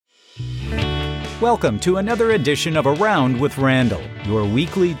Welcome to another edition of Around with Randall, your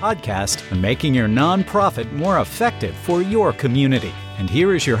weekly podcast on making your nonprofit more effective for your community. And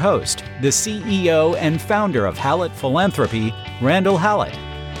here is your host, the CEO and founder of Hallett Philanthropy, Randall Hallett.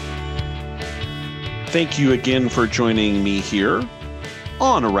 Thank you again for joining me here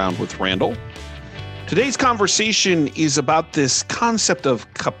on Around with Randall. Today's conversation is about this concept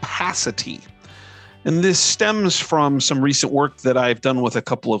of capacity. And this stems from some recent work that I've done with a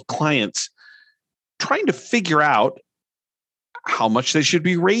couple of clients, trying to figure out how much they should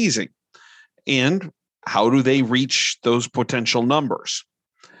be raising and how do they reach those potential numbers.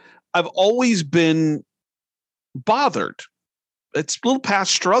 I've always been bothered. It's a little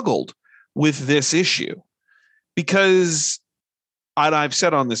past struggled with this issue because I've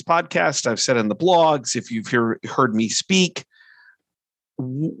said on this podcast, I've said in the blogs, if you've heard me speak,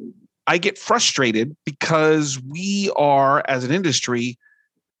 I get frustrated because we are, as an industry,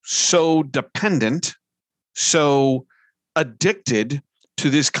 so dependent, so addicted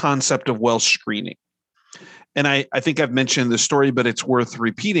to this concept of wealth screening. And I think I've mentioned this story, but it's worth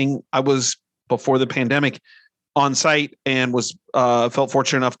repeating. I was, before the pandemic, on site and was felt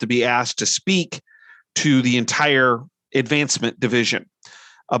fortunate enough to be asked to speak to the entire advancement division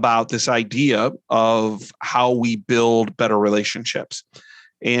about this idea of how we build better relationships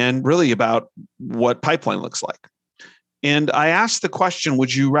and really about what pipeline looks like. And I asked the question,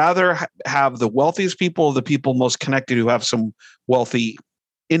 would you rather have the wealthiest people or the people most connected who have some wealthy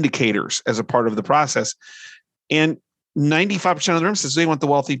indicators as a part of the process? And 95% of the room says they want the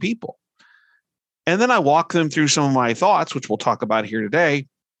wealthy people. And then I walk them through some of my thoughts, which we'll talk about here today.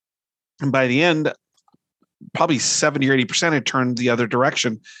 And by the end, probably 70 or 80% had turned the other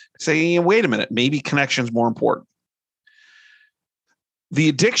direction, saying, wait a minute, maybe connection's more important. The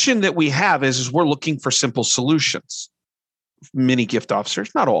addiction that we have is we're looking for simple solutions. Many gift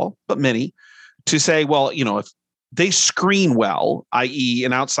officers, not all, but many, to say, well, if they screen well, i.e.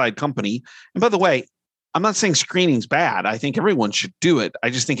 an outside company, and by the way, I'm not saying screening's bad. I think everyone should do it.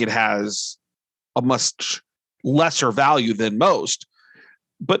 I just think it has a much lesser value than most.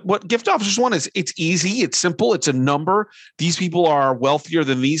 But what gift officers want is it's easy, it's simple, it's a number. These people are wealthier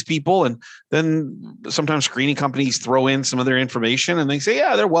than these people. And then sometimes screening companies throw in some of their information and they say,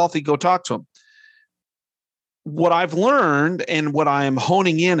 yeah, they're wealthy, go talk to them. What I've learned and what I am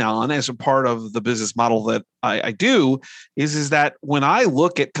honing in on as a part of the business model that I do is that when I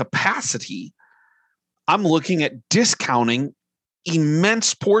look at capacity, I'm looking at discounting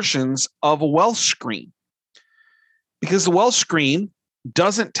immense portions of a wealth screen, because the wealth screen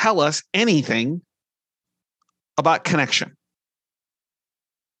doesn't tell us anything about connection.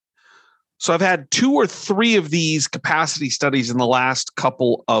 So I've had 2 or 3 of these capacity studies in the last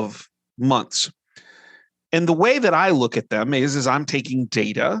couple of months. And the way that I look at them is I'm taking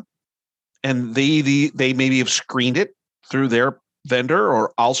data and they maybe have screened it through their vendor,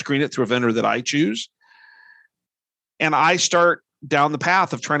 or I'll screen it through a vendor that I choose. And I start down the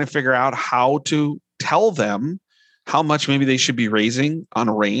path of trying to figure out how to tell them how much maybe they should be raising on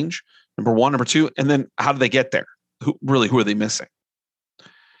a range, number one, number two, and then how do they get there? Who are they missing?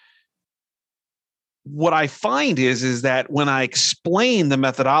 What I find is that when I explain the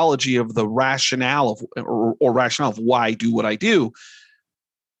methodology of the rationale or rationale of why I do what I do,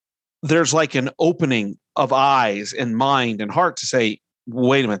 there's like an opening of eyes and mind and heart to say,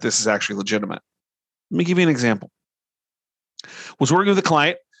 wait a minute, this is actually legitimate. Let me give you an example. Was working with a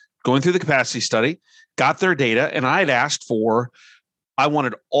client, going through the capacity study, got their data, and I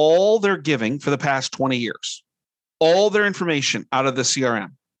wanted all their giving for the past 20 years, all their information out of the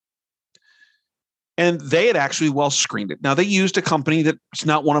CRM. And they had actually well screened it. Now, they used a company that's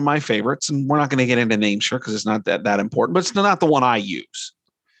not one of my favorites, and we're not going to get into names here because it's not that important, but it's not the one I use.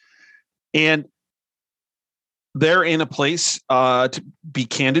 And they're in a place, to be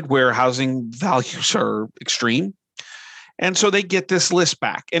candid, where housing values are extreme. And so they get this list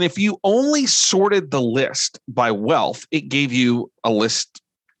back. And if you only sorted the list by wealth, it gave you a list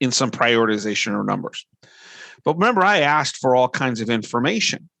in some prioritization or numbers. But remember, I asked for all kinds of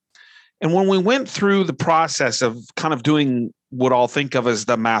information. And when we went through the process of kind of doing what I'll think of as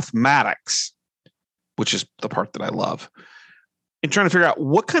the mathematics, which is the part that I love, and trying to figure out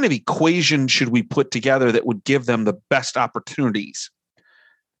what kind of equation should we put together that would give them the best opportunities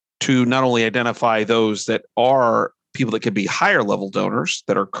to not only identify those that are people that could be higher level donors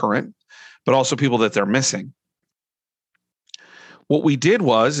that are current, but also people that they're missing. What we did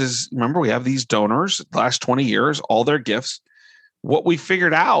is remember, we have these donors, the last 20 years, all their gifts. What we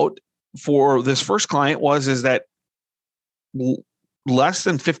figured out for this first client is that less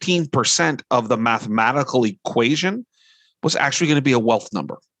than 15% of the mathematical equation was actually going to be a wealth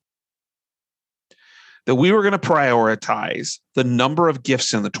number. that we were going to prioritize the number of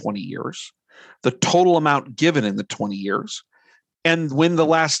gifts in the 20 years, the total amount given in the 20 years, and when the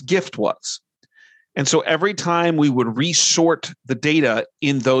last gift was. And so every time we would resort the data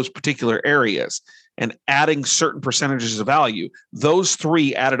in those particular areas and adding certain percentages of value, those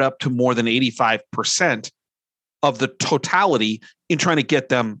three added up to more than 85% of the totality in trying to get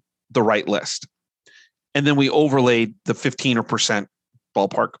them the right list. And then we overlaid the 15%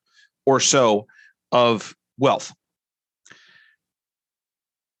 ballpark or so of wealth.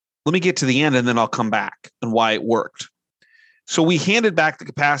 Let me get to the end and then I'll come back and why it worked. So we handed back the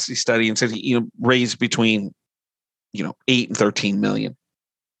capacity study and said, raise between, 8 and 13 million,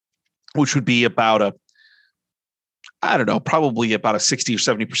 which would be about probably about a 60 or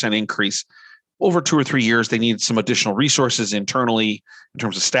 70% increase. Over 2 or 3 years, they needed some additional resources internally in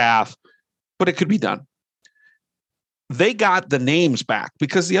terms of staff, but it could be done. They got the names back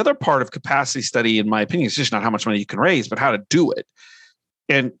because the other part of capacity study, in my opinion, is just not how much money you can raise, but how to do it.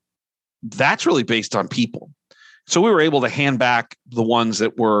 And that's really based on people. So we were able to hand back the ones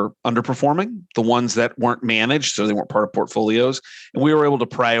that were underperforming, the ones that weren't managed, so they weren't part of portfolios, and we were able to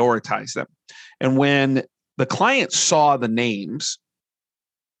prioritize them. And when the client saw the names,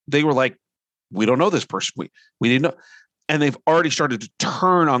 they were like, we don't know this person. We didn't know. And they've already started to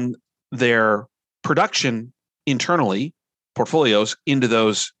turn on their production internally, portfolios, into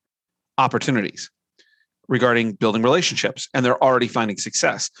those opportunities regarding building relationships. And they're already finding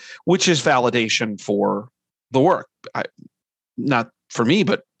success, which is validation for the work. Not for me,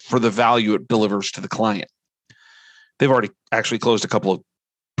 but for the value it delivers to the client. They've already actually closed a couple of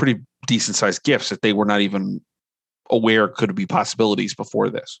pretty decent sized gifts that they were not even aware could be possibilities before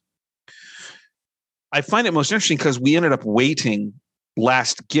this. I find it most interesting because we ended up weighting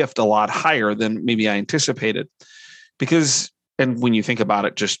last gift a lot higher than maybe I anticipated. Because, and when you think about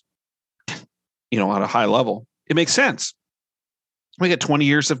it, just, at a high level, it makes sense. We got 20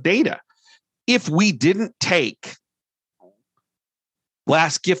 years of data. If we didn't take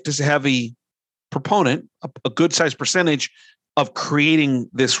last gift as a heavy proponent, a good sized percentage of creating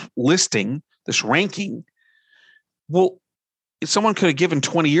this listing, this ranking, well, if someone could have given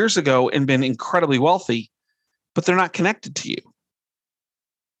 20 years ago and been incredibly wealthy, but they're not connected to you.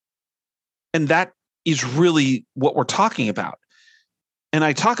 And that is really what we're talking about. And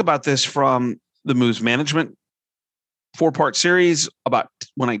I talk about this from the Moves Management 4-part series about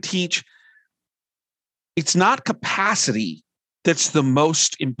when I teach. It's not capacity that's the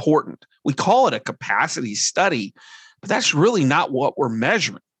most important. We call it a capacity study, but that's really not what we're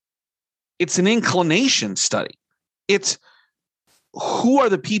measuring. It's an inclination study. It's who are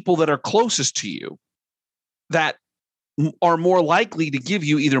the people that are closest to you that are more likely to give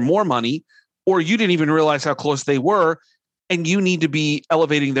you either more money or you didn't even realize how close they were, and you need to be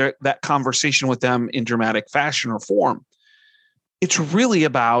elevating that conversation with them in dramatic fashion or form. It's really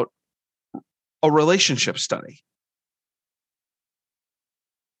about a relationship study.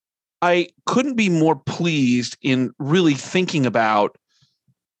 I couldn't be more pleased in really thinking about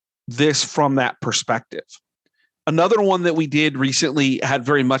this from that perspective. Another one that we did recently had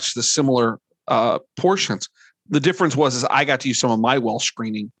very much the similar portions. The difference was I got to use some of my wealth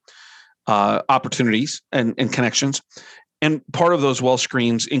screening opportunities and connections. And part of those wealth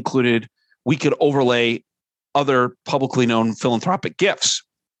screens included we could overlay other publicly known philanthropic gifts,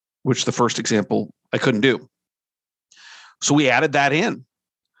 which the first example I couldn't do. So we added that in.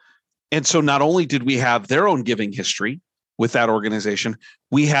 And so not only did we have their own giving history with that organization,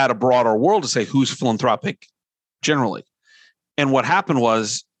 we had a broader world to say who's philanthropic generally. And what happened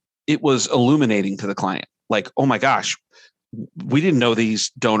was it was illuminating to the client. Like, oh my gosh, we didn't know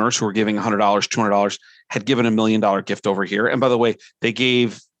these donors who were giving $100, $200 had given $1 million gift over here. And by the way, they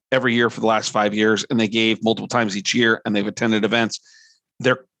gave every year for the last 5 years, and they gave multiple times each year, and they've attended events.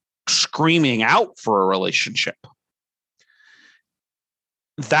 They're screaming out for a relationship.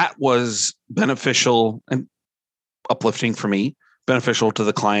 That was beneficial and uplifting for me, beneficial to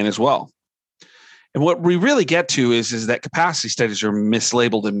the client as well. And what we really get to is that capacity studies are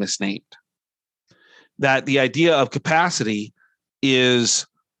mislabeled and misnamed. That the idea of capacity is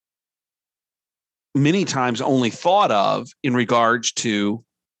many times only thought of in regards to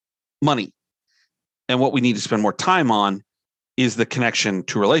money. And what we need to spend more time on is the connection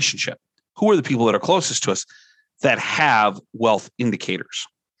to relationship. Who are the people that are closest to us that have wealth indicators?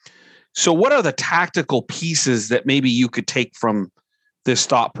 So what are the tactical pieces that maybe you could take from this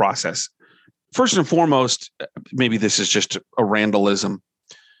thought process? First and foremost, maybe this is just a Randallism,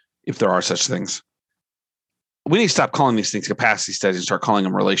 if there are such things. We need to stop calling these things capacity studies and start calling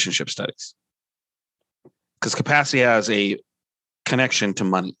them relationship studies. Because capacity has a connection to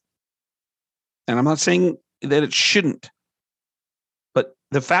money. And I'm not saying that it shouldn't. But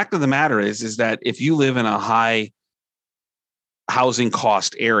the fact of the matter is that if you live in a high housing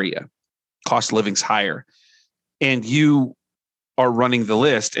cost area, cost of living's higher, and you are running the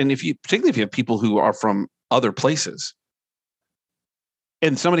list, and particularly if you have people who are from other places,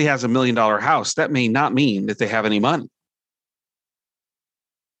 and somebody has $1 million house, that may not mean that they have any money.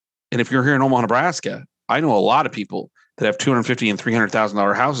 And if you're here in Omaha, Nebraska, I know a lot of people that have $250,000 and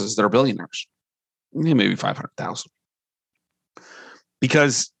 $300,000 houses that are billionaires, maybe 500,000,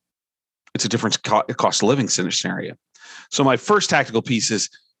 because it's a different cost of living scenario. So my first tactical piece is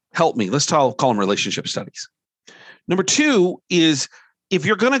help me. Let's call them relationship studies. Number two is if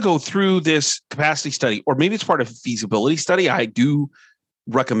you're going to go through this capacity study, or maybe it's part of a feasibility study, I do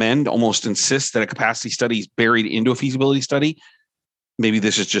recommend, almost insist that a capacity study is buried into a feasibility study. Maybe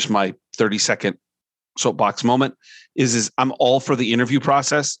this is just my 30-second soapbox moment, is I'm all for the interview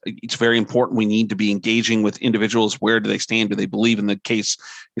process. It's very important. We need to be engaging with individuals. Where do they stand? Do they believe in the case?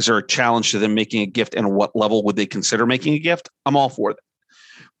 Is there a challenge to them making a gift? And what level would they consider making a gift? I'm all for that.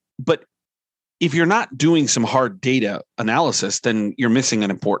 But if you're not doing some hard data analysis, then you're missing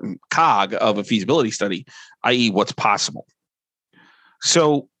an important cog of a feasibility study, i.e. what's possible.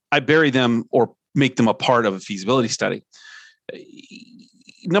 So I bury them or make them a part of a feasibility study.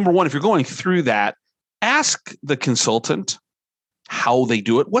 Number one, if you're going through that, ask the consultant how they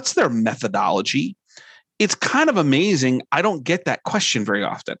do it. What's their methodology? It's kind of amazing. I don't get that question very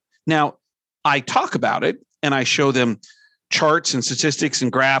often. Now, I talk about it and I show them charts and statistics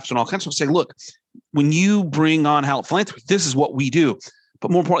and graphs and all kinds of stuff. Say, look, when you bring on Hallett Philanthropy, this is what we do.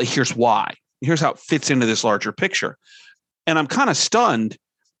 But more importantly, here's why. Here's how it fits into this larger picture. And I'm kind of stunned,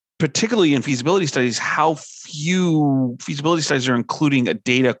 particularly in feasibility studies, how few feasibility studies are including a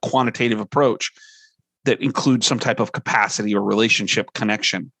data quantitative approach that includes some type of capacity or relationship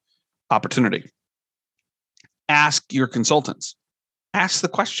connection opportunity. Ask your consultants. Ask the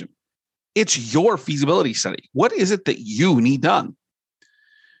question. It's your feasibility study. What is it that you need done?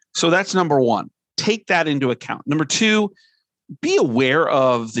 So that's number one. Take that into account. Number two, be aware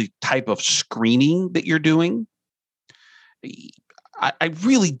of the type of screening that you're doing. I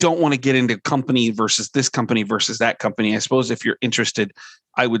really don't want to get into company versus this company versus that company. I suppose if you're interested,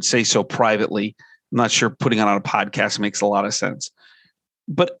 I would say so privately. I'm not sure putting it on a podcast makes a lot of sense.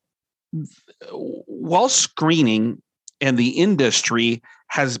 But while screening and the industry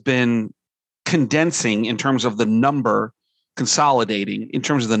has been condensing in terms of the number, consolidating in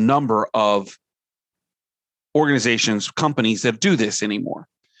terms of the number of organizations, companies that do this anymore.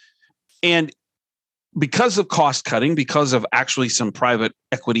 And because of cost cutting, because of actually some private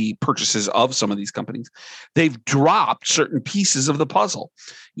equity purchases of some of these companies, they've dropped certain pieces of the puzzle.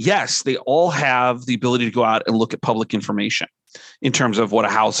 Yes, they all have the ability to go out and look at public information in terms of what a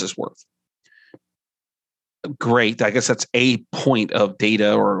house is worth. Great. I guess that's a point of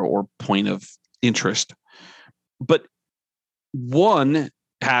data or point of interest. But one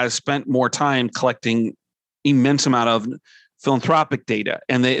has spent more time collecting immense amount of philanthropic data,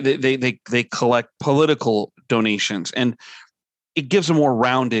 and they collect political donations, and it gives a more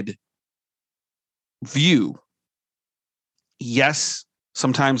rounded view. Yes,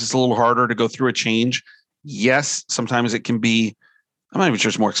 sometimes it's a little harder to go through a change. Yes, sometimes it can be, I'm not even sure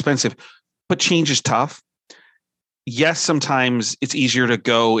it's more expensive, but change is tough. Yes, sometimes it's easier to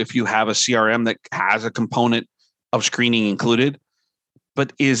go if you have a CRM that has a component of screening included,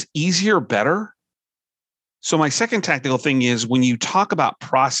 but is easier better? So my second tactical thing is when you talk about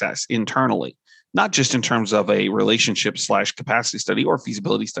process internally, not just in terms of a relationship / capacity study or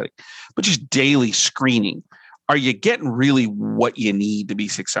feasibility study, but just daily screening, are you getting really what you need to be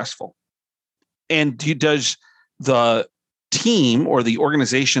successful? And does the team or the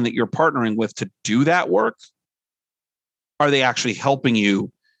organization that you're partnering with to do that work, are they actually helping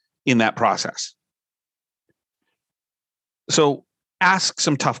you in that process? So ask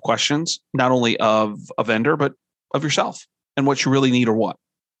some tough questions, not only of a vendor, but of yourself and what you really need or what.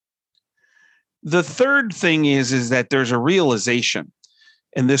 The third thing is that there's a realization,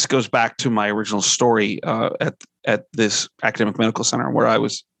 and this goes back to my original story at this academic medical center where I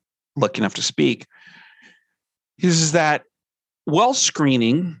was lucky enough to speak, is that well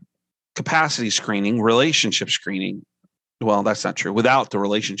screening, capacity screening, relationship screening, well, that's not true, without the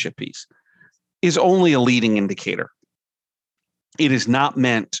relationship piece, is only a leading indicator. It is not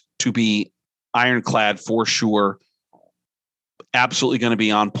meant to be ironclad for sure, absolutely going to be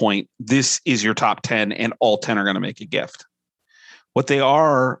on point. This is your top 10 and all 10 are going to make a gift. What they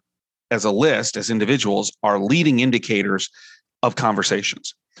are as a list, as individuals, are leading indicators of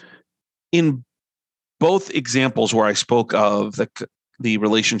conversations. In both examples where I spoke of the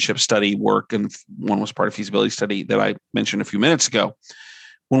relationship study work, and one was part of feasibility study that I mentioned a few minutes ago.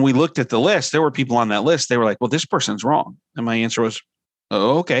 When we looked at the list, there were people on that list. They were like, well, this person's wrong. And my answer was,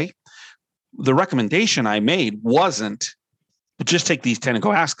 oh, okay. The recommendation I made wasn't just take these 10 and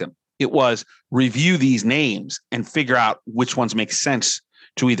go ask them. It was review these names and figure out which ones make sense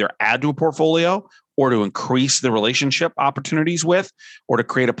to either add to a portfolio or to increase the relationship opportunities with, or to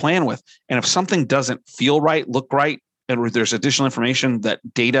create a plan with. And if something doesn't feel right, look right, and there's additional information that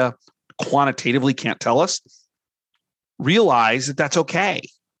data quantitatively can't tell us, realize that that's okay.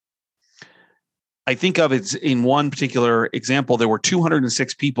 I think of it in one particular example, there were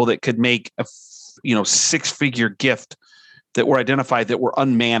 206 people that could make a six-figure gift that were identified that were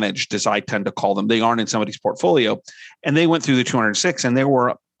unmanaged, as I tend to call them. They aren't in somebody's portfolio. And they went through the 206, and there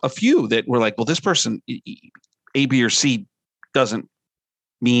were a few that were like, well, this person, A, B, or C, doesn't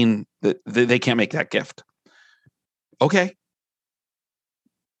mean that they can't make that gift. Okay.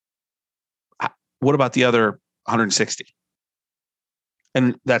 What about the other 160?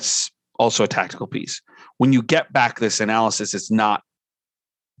 And that's also a tactical piece. When you get back this analysis, it's not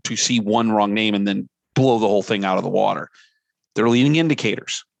to see one wrong name and then blow the whole thing out of the water. They're leading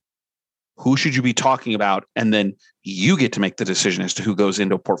indicators. Who should you be talking about? And then you get to make the decision as to who goes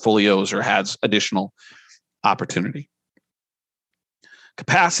into portfolios or has additional opportunity.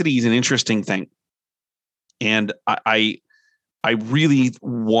 Capacity is an interesting thing. And I really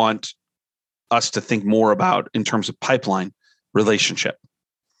want us to think more about, in terms of pipeline, relationship.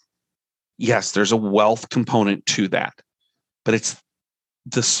 Yes, there's a wealth component to that, but it's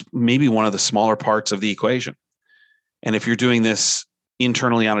this maybe one of the smaller parts of the equation. And if you're doing this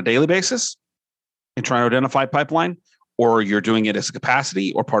internally on a daily basis and trying to identify pipeline, or you're doing it as a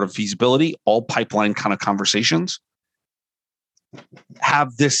capacity or part of feasibility, all pipeline kind of conversations,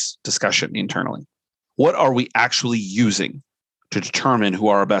 have this discussion internally. What are we actually using to determine who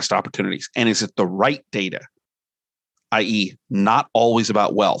are our best opportunities? And is it the right data, i.e., not always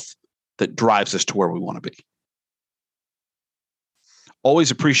about wealth, that drives us to where we want to be?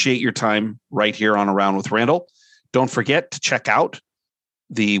 Always appreciate your time right here on Around with Randall. Don't forget to check out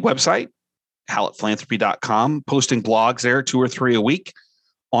the website, hallettphilanthropy.com, posting blogs there 2 or 3 a week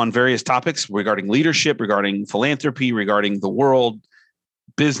on various topics regarding leadership, regarding philanthropy, regarding the world,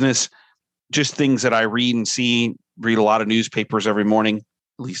 business, just things that I read and see. Read a lot of newspapers every morning,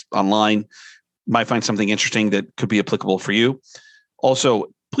 at least online. Might find something interesting that could be applicable for you. Also,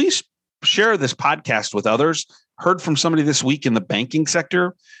 please share this podcast with others. Heard from somebody this week in the banking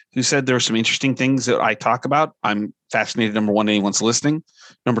sector who said there are some interesting things that I talk about. I'm fascinated, number one, anyone's listening.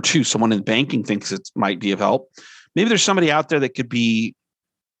 Number two, someone in banking thinks it might be of help. Maybe there's somebody out there that could be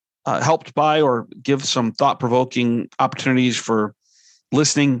helped by, or give some thought-provoking opportunities for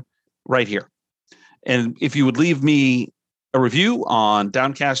listening right here. And if you would leave me a review on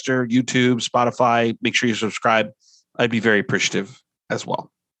Downcastr, YouTube, Spotify, make sure you subscribe. I'd be very appreciative as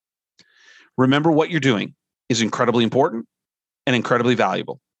well. Remember, what you're doing is incredibly important and incredibly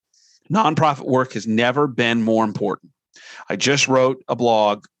valuable. Nonprofit work has never been more important. I just wrote a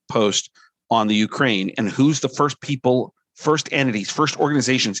blog post on the Ukraine and who's the first people, first entities, first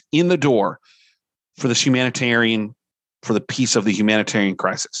organizations in the door for this humanitarian, for the peace of the humanitarian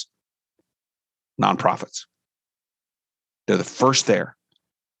crisis. Nonprofits. They're the first there.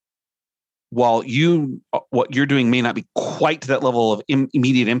 While what you're doing may not be quite to that level of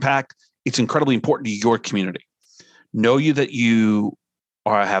immediate impact, it's incredibly important to your community. Know that you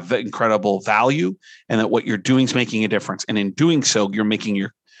have incredible value, and that what you're doing is making a difference. And in doing so, you're making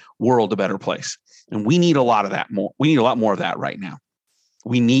your world a better place. And we need a lot of that more. We need a lot more of that right now.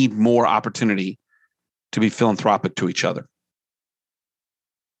 We need more opportunity to be philanthropic to each other.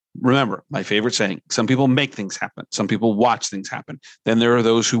 Remember, my favorite saying, some people make things happen. Some people watch things happen. Then there are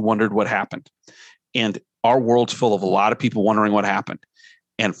those who wondered what happened. And our world's full of a lot of people wondering what happened.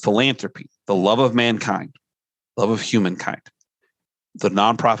 And philanthropy, the love of mankind, love of humankind, the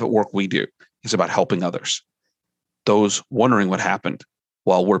nonprofit work we do is about helping others. Those wondering what happened,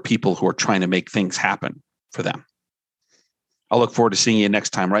 while we're people who are trying to make things happen for them. I'll look forward to seeing you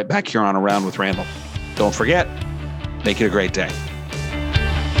next time right back here on Around with Randall. Don't forget, make it a great day.